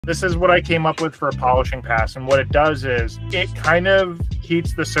This is what I came up with for a polishing pass. And what it does is it kind of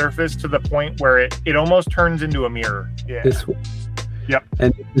heats the surface to the point where it almost turns into a mirror. Yeah. This one. Yep.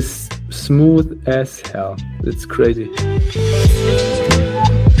 And it's smooth as hell. It's crazy.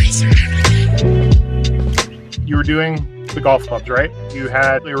 You were doing the golf clubs, right? You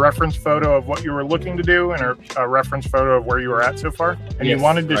had a reference photo of what you were looking to do and a reference photo of where you were at so far. And yes, you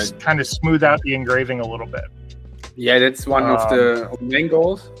wanted to kind of smooth out the engraving a little bit. Yeah, that's one of the main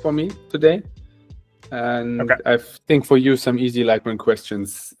goals for me today. And okay. I think for you some easy LightBurn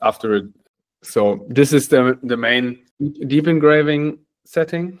questions after it. So this is the main deep engraving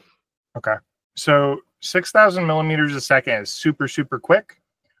setting. Okay. So 6,000 millimeters a second is super, super quick,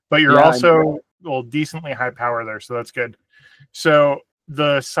 but you're also decently high power there. So that's good. So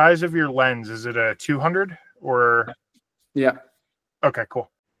the size of your lens, is it a 200 or? Yeah. Okay, cool.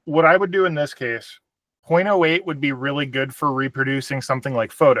 What I would do in this case, 0.08 would be really good for reproducing something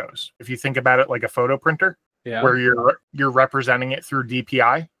like photos. If you think about it like a photo printer, where you're representing it through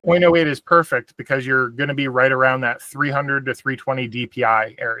DPI. 0.08 is perfect because you're going to be right around that 300 to 320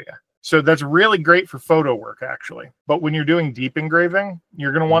 DPI area. So that's really great for photo work, actually. But when you're doing deep engraving,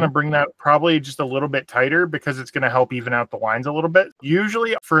 you're going to want to bring that probably just a little bit tighter because it's going to help even out the lines a little bit.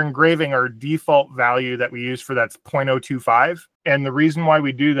 Usually for engraving, our default value that we use for that's 0.025. And the reason why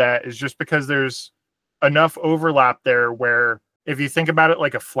we do that is just because there's enough overlap there where if you think about it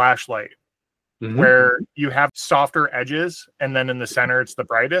like a flashlight, where you have softer edges and then in the center it's the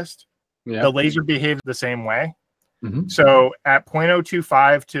brightest, the laser behaves the same way. So at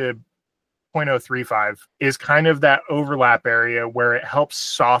 0.025 to 0.035 is kind of that overlap area where it helps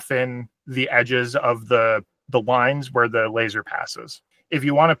soften the edges of the lines where the laser passes. If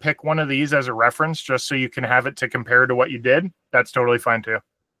you want to pick one of these as a reference just so you can have it to compare to what you did, that's totally fine too.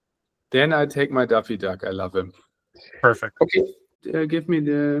 Then I take my Daffy Duck. I love him. Perfect. Okay. Give me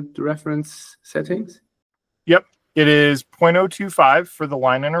the reference settings. Yep. It is 0.025 for the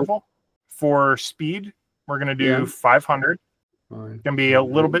line interval. For speed, we're going to do 500. It's going to be a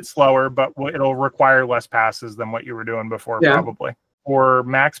little bit slower, but it'll require less passes than what you were doing before, probably. For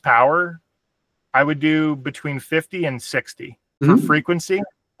max power, I would do between 50 and 60. For frequency,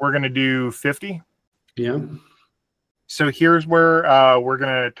 we're going to do 50. Yeah. So here's where we're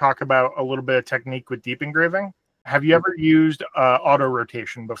going to talk about a little bit of technique with deep engraving. Have you ever used auto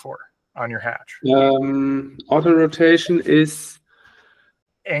rotation before on your hatch? Auto rotation is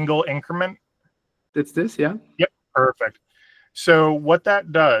angle increment. It's this, yeah? Yep, perfect. So what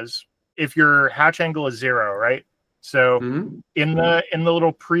that does, if your hatch angle is 0, right? So in the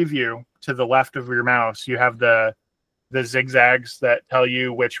little preview to the left of your mouse, you have the zigzags that tell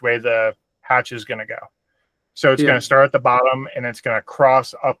you which way the hatch is going to go. So it's going to start at the bottom and it's going to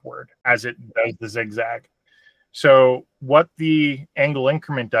cross upward as it does the zigzag. So what the angle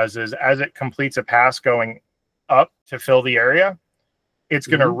increment does is as it completes a pass going up to fill the area, it's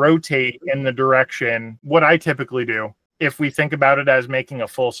going to rotate in the direction. What I typically do, if we think about it as making a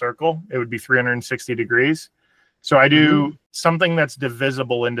full circle, it would be 360 degrees. So I do something that's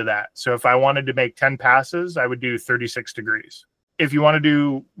divisible into that. So if I wanted to make 10 passes, I would do 36 degrees. If you want to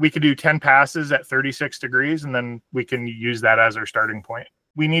do, we could do 10 passes at 36 degrees, and then we can use that as our starting point.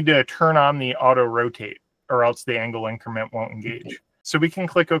 We need to turn on the auto rotate, or else the angle increment won't engage. So we can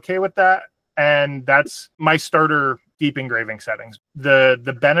click OK with that. And that's my starter deep engraving settings.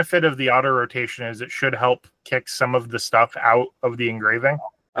 The benefit of the auto rotation is it should help kick some of the stuff out of the engraving.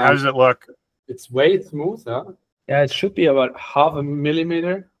 How does it look? It's way smoother. Yeah, it should be about 0.5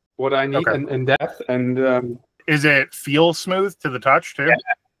 millimeter, what I need in depth. And is it feel smooth to the touch too? Yeah,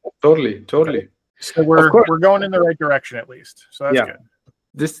 totally. Okay. So we're going in the right direction at least. So that's good.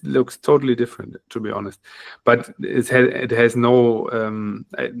 This looks totally different, to be honest, but it has no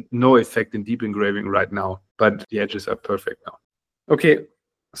effect in deep engraving right now. But the edges are perfect now. Okay,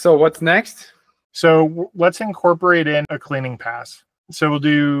 so what's next? So let's incorporate in a cleaning pass. So we'll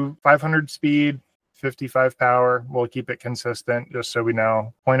do 500 speed, 55 power. We'll keep it consistent just so we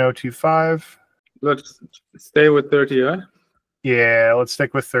know. 0.025. Let's stay with 30, huh? Yeah, let's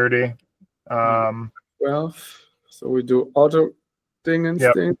stick with 30. 12. So we do auto thing and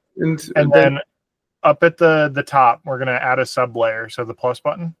thing. And then up at the top, we're going to add a sub layer. So the plus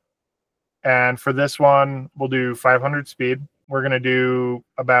button. And for this one, we'll do 500 speed. We're going to do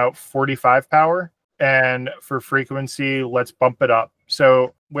about 45 power. And for frequency, let's bump it up.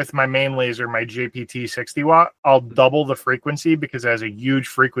 So with my main laser, my JPT 60 watt, I'll double the frequency because it has a huge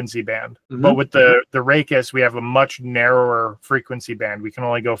frequency band. But with the Rakis, we have a much narrower frequency band. We can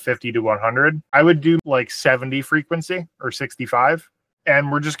only go 50 to 100. I would do like 70 frequency or 65.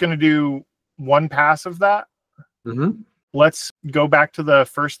 And we're just going to do one pass of that. Let's go back to the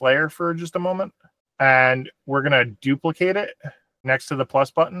first layer for just a moment, and we're going to duplicate it next to the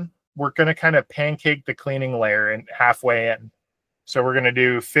plus button. We're going to kind of pancake the cleaning layer in halfway in. So we're going to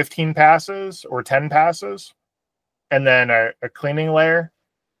do 15 passes or 10 passes, and then a cleaning layer,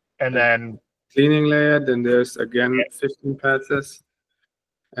 and then cleaning layer. Then there's again 15 passes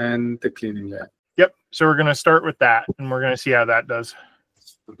and the cleaning layer. Yep. So we're going to start with that, and we're going to see how that does.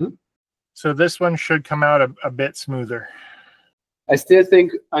 So this one should come out a bit smoother. I still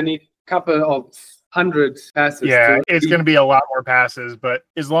think I need a couple of 100 passes. Yeah, it's going to be a lot more passes, but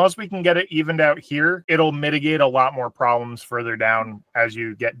as long as we can get it evened out here, it'll mitigate a lot more problems further down as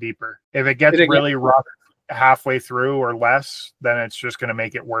you get deeper. If it gets really rough halfway through or less, then it's just going to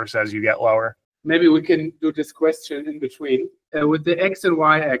make it worse as you get lower. Maybe we can do this question in between. With the X and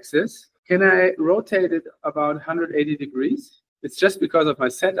Y axis, can I rotate it about 180 degrees? It's just because of my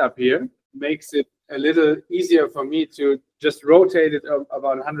setup here, makes it a little easier for me to just rotate it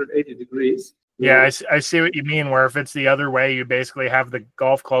about 180 degrees. Yeah, I see what you mean, where if it's the other way, you basically have the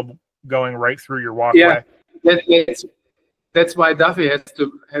golf club going right through your walkway. Yeah, that's why Duffy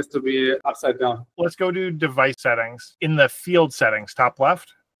has to be upside down. Let's go to device settings. In the field settings, top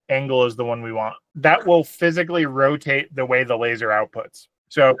left, angle is the one we want. That will physically rotate the way the laser outputs.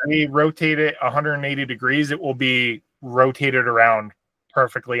 So if we rotate it 180 degrees, it will be rotated around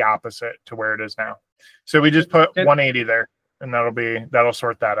perfectly opposite to where it is now. So we just put 180 there, and that'll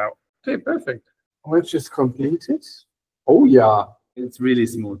sort that out. Okay, perfect. Let's just complete it. Oh yeah, it's really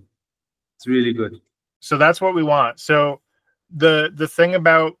smooth. It's really good. So that's what we want. So the thing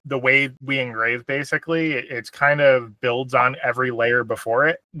about the way we engrave, basically, it's kind of builds on every layer before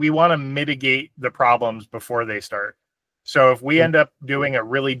it. We want to mitigate the problems before they start. So if we end up doing a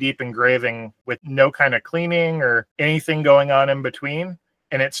really deep engraving with no kind of cleaning or anything going on in between,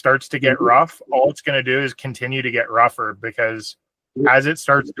 and it starts to get rough, all it's going to do is continue to get rougher, because as it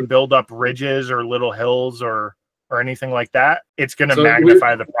starts to build up ridges or little hills or anything like that, it's going to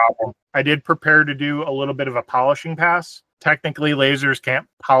magnify the problem. I did prepare to do a little bit of a polishing pass. Technically, lasers can't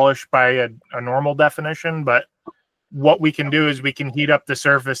polish by a normal definition, but what we can do is we can heat up the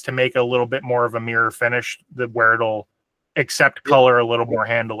surface to make a little bit more of a mirror finish, where it'll accept color a little more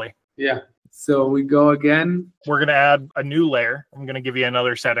handily. Yeah. So we go again. We're going to add a new layer. I'm going to give you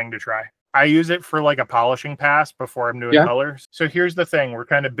another setting to try. I use it for like a polishing pass before I'm doing colors. So here's the thing. We're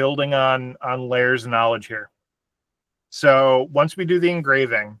kind of building on layers of knowledge here. So once we do the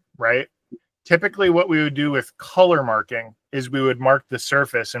engraving, right? Typically what we would do with color marking is we would mark the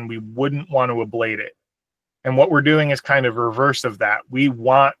surface and we wouldn't want to ablate it. And what we're doing is kind of reverse of that. We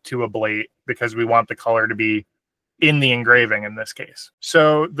want to ablate because we want the color to be in the engraving in this case.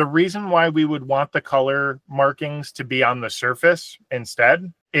 So the reason why we would want the color markings to be on the surface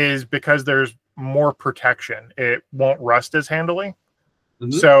instead is because there's more protection. It won't rust as handily.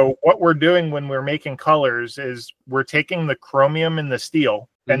 So what we're doing when we're making colors is we're taking the chromium in the steel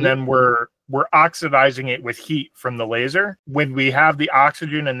and then we're oxidizing it with heat from the laser. When we have the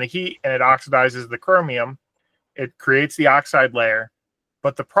oxygen and the heat and it oxidizes the chromium, it creates the oxide layer.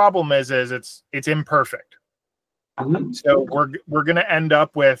 But the problem is it's imperfect. So we're going to end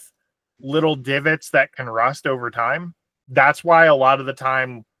up with little divots that can rust over time. That's why a lot of the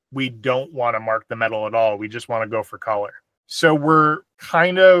time we don't want to mark the metal at all. We just want to go for color. So we're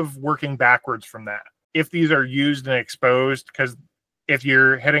kind of working backwards from that. If these are used and exposed, because if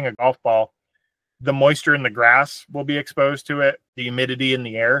you're hitting a golf ball, the moisture in the grass will be exposed to it, the humidity in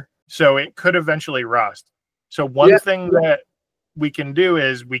the air. So it could eventually rust. So one thing that we can do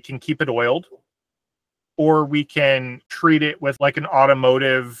is we can keep it oiled, or we can treat it with like an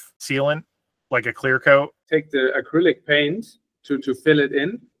automotive sealant, like a clear coat. Take the acrylic paint to fill it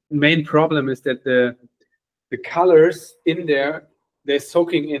in. Main problem is that the colors in there, they're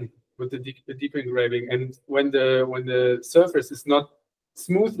soaking in with the deep engraving. And when the surface is not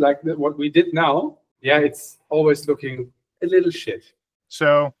smooth like what we did now, it's always looking a little shit.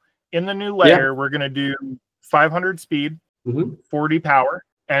 So in the new layer, we're going to do 500 speed, 40 power,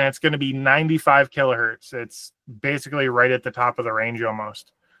 and it's going to be 95 kilohertz. It's basically right at the top of the range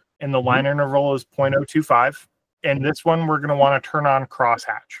almost. And the line interval is 0.025. And this one, we're going to want to turn on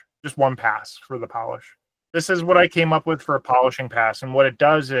crosshatch, just one pass for the polish. This is what I came up with for a polishing pass. And what it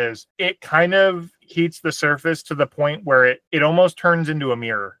does is it kind of heats the surface to the point where it almost turns into a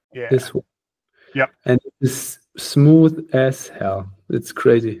mirror. Yeah. This one. Yep. And it's smooth as hell. It's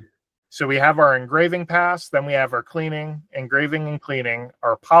crazy. So we have our engraving pass, then we have our cleaning, engraving and cleaning,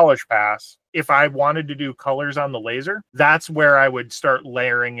 our polish pass. If I wanted to do colors on the laser, that's where I would start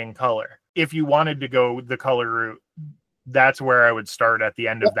layering in color. If you wanted to go the color route, that's where I would start at the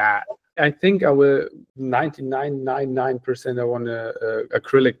end of that. I think I will 99.99% I want a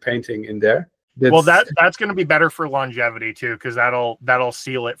acrylic painting in there. Well, that's going to be better for longevity too, because that'll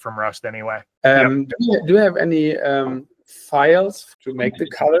seal it from rust anyway. Do you have any files to make the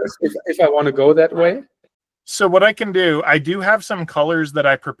colors if I want to go that way? So what I can do, I do have some colors that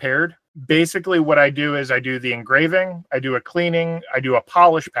I prepared. Basically, what I do is I do the engraving, I do a cleaning, I do a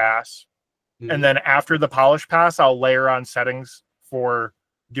polish pass, and then after the polish pass, I'll layer on settings for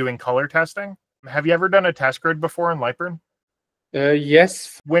doing color testing. Have you ever done a test grid before in LightBurn?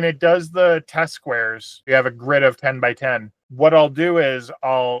 Yes. When it does the test squares, you have a grid of 10 by 10. What I'll do is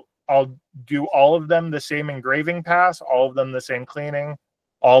I'll do all of them the same engraving pass, all of them the same cleaning,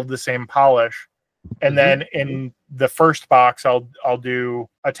 all of the same polish. And then in the first box, I'll do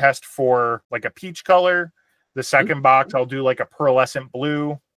a test for like a peach color. The second box, I'll do like a pearlescent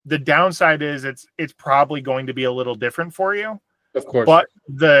blue. The downside is it's probably going to be a little different for you. Of course. But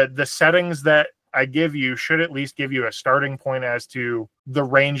the settings that I give you should at least give you a starting point as to the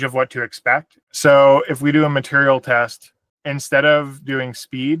range of what to expect. So if we do a material test, instead of doing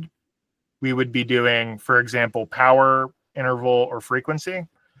speed, we would be doing, for example, power, interval, or frequency.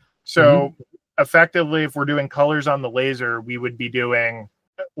 So effectively, if we're doing colors on the laser, we would be doing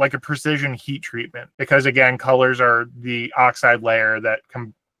like a precision heat treatment, because again, colors are the oxide layer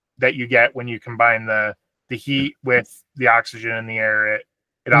that you get when you combine the heat with the oxygen in the air. It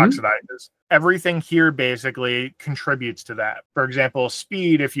oxidizes. Everything here basically contributes to that. For example,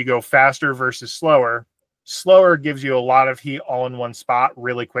 speed, if you go faster versus slower gives you a lot of heat all in one spot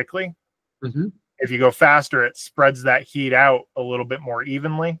really quickly. If you go faster, it spreads that heat out a little bit more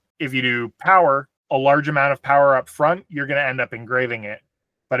evenly. If you do power, a large amount of power up front, you're going to end up engraving it.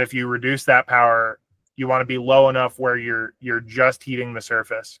 But if you reduce that power, you want to be low enough where you're just heating the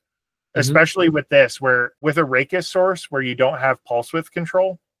surface. Especially with this, where with a Raycus source where you don't have pulse width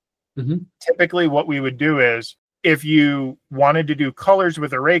control, typically what we would do is if you wanted to do colors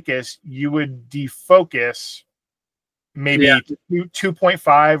with a Raycus, you would defocus maybe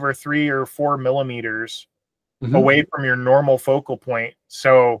 2.5 or 3 or 4 millimeters away from your normal focal point.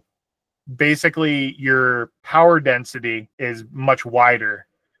 So basically your power density is much wider.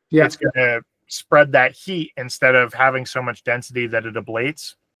 It's going to spread that heat instead of having so much density that it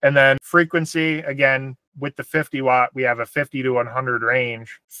ablates. And then frequency, again, with the 50 watt, we have a 50 to 100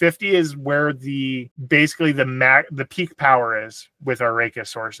 range. 50 is where basically the peak power is with our Raycus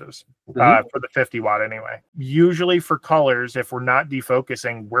sources for the 50 watt anyway. Usually for colors, if we're not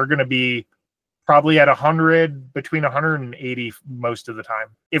defocusing, we're going to be probably at 100, between 180 most of the time.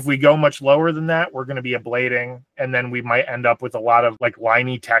 If we go much lower than that, we're going to be ablating, and then we might end up with a lot of like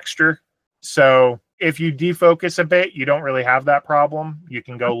liney texture. So if you defocus a bit, you don't really have that problem. You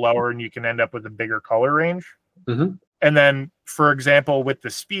can go lower and you can end up with a bigger color range. And then, for example, with the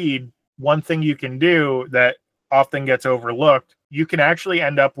speed, one thing you can do that often gets overlooked, you can actually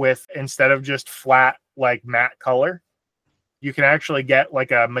end up with, instead of just flat like matte color, you can actually get like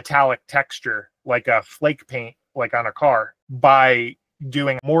a metallic texture, like a flake paint, like on a car, by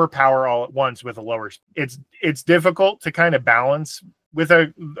doing more power all at once with a lower speed. It's difficult to kind of balance. With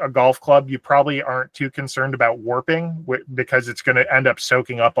a golf club, you probably aren't too concerned about warping because it's going to end up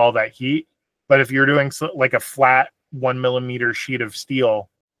soaking up all that heat. But if you're doing like a flat 1 millimeter sheet of steel,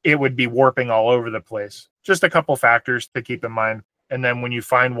 it would be warping all over the place. Just a couple factors to keep in mind. And then when you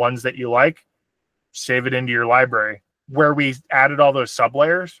find ones that you like, save it into your library. Where we added all those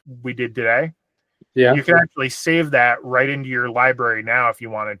sublayers we did today, you can actually save that right into your library now if you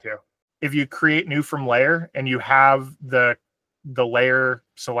wanted to. If you create new from layer and you have the layer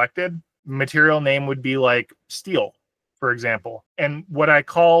selected, material name would be like steel, for example. And what I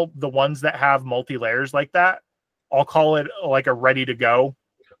call the ones that have multi-layers like that, I'll call it like a ready to go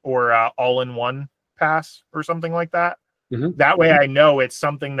or all-in-one pass or something like that. That way I know it's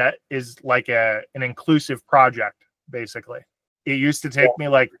something that is like an inclusive project, basically. It used to take me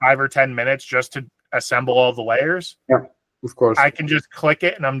like 5 or 10 minutes just to assemble all the layers. Of course. I can just click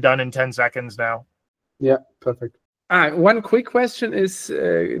it and I'm done in 10 seconds now. Perfect. One quick question is,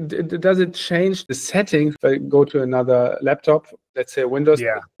 does it change the settings if I go to another laptop, let's say Windows?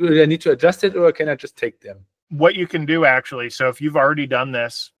 Do I need to adjust it, or can I just take them? What you can do, actually, so if you've already done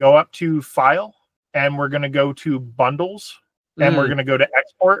this, go up to File, and we're going to go to Bundles, and we're going to go to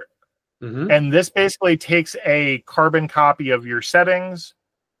Export. And this basically takes a carbon copy of your settings,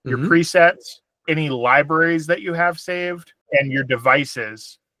 your presets, any libraries that you have saved, and your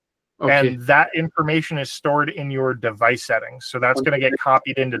devices. And that information is stored in your device settings. So that's going to get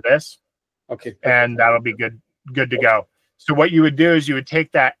copied into this. And that'll be good to go. So what you would do is you would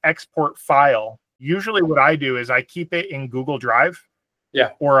take that export file. Usually what I do is I keep it in Google Drive.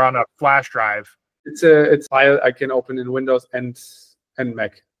 or on a flash drive. It's a file I can open in Windows and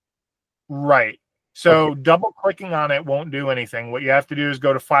Mac. Right. So double clicking on it won't do anything. What you have to do is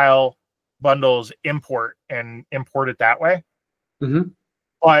go to File, Bundles, Import, and import it that way.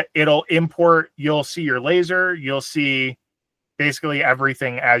 But it'll import, you'll see your laser, you'll see basically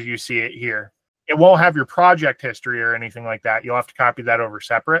everything as you see it here. It won't have your project history or anything like that. You'll have to copy that over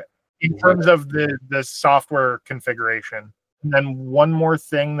separate in terms of the software configuration. And then one more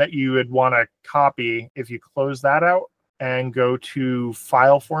thing that you would want to copy, if you close that out and go to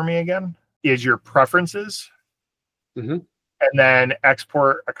File for me again, is your preferences. And then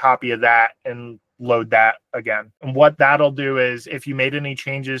export a copy of that and load that again. And what that'll do is if you made any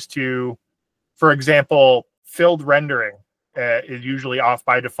changes to, for example, filled rendering is usually off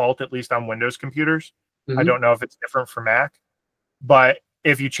by default, at least on Windows computers. I don't know if it's different for Mac. But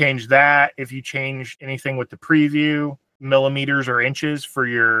if you change that, if you change anything with the preview, millimeters or inches for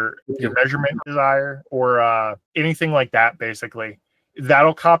your measurement desire, or anything like that, basically,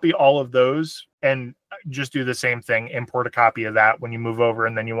 that'll copy all of those and just do the same thing. Import a copy of that when you move over,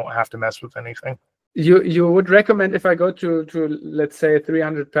 and then you won't have to mess with anything. You would recommend if I go to let's say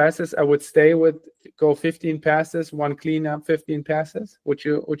 300 passes, I would go 15 passes, one cleanup, 15 passes. Would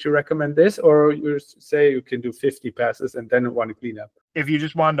you recommend this, or you say you can do 50 passes and then one cleanup? If you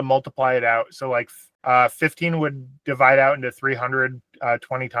just wanted to multiply it out, so like 15 would divide out into 300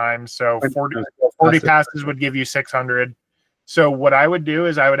 20 times, so 40 passes would give you 600. So what I would do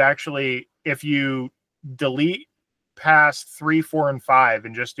is I would actually, if you delete pass 3, 4, and 5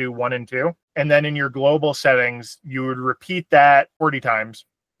 and just do 1 and 2, and then in your global settings you would repeat that 40 times,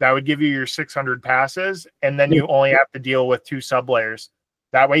 that would give you your 600 passes, and then you only have to deal with 2 sublayers.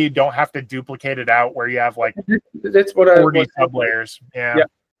 That way you don't have to duplicate it out where you have like that's what 40 sublayers. Yeah,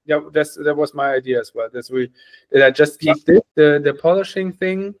 that was my idea as well. Did I just keep the polishing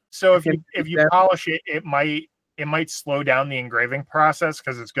thing? So if you polish it, it might slow down the engraving process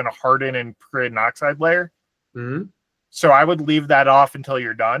because it's going to harden and create an oxide layer. So I would leave that off until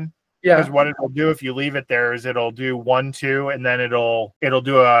you're done. Because what it'll do if you leave it there is it'll do 1, 2, and then it'll do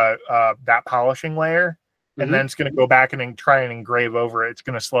that polishing layer, and then it's going to go back and try and engrave over it. It's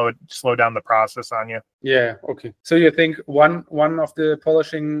going to slow down the process on you. Yeah. Okay. So you think one of the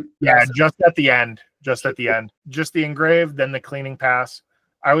polishing? Yeah, just at the end. Just the engrave, then the cleaning pass.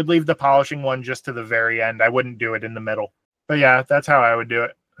 I would leave the polishing one just to the very end. I wouldn't do it in the middle. But yeah, that's how I would do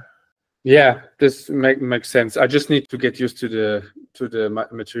it. Yeah, this makes sense. I just need to get used to the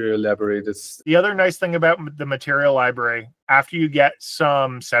material library. The other nice thing about the material library, after you get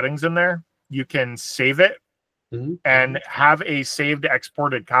some settings in there, you can save it and have a saved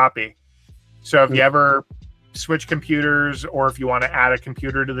exported copy. So if you ever switch computers, or if you want to add a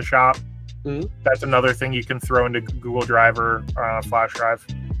computer to the shop, that's another thing you can throw into Google Drive or flash drive.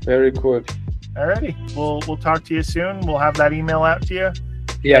 Very cool. Alrighty, we'll talk to you soon. We'll have that email out to you.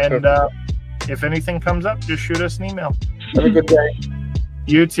 Yeah, and if anything comes up, just shoot us an email. Have a good day.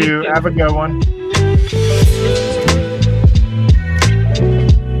 You too. Have a good one.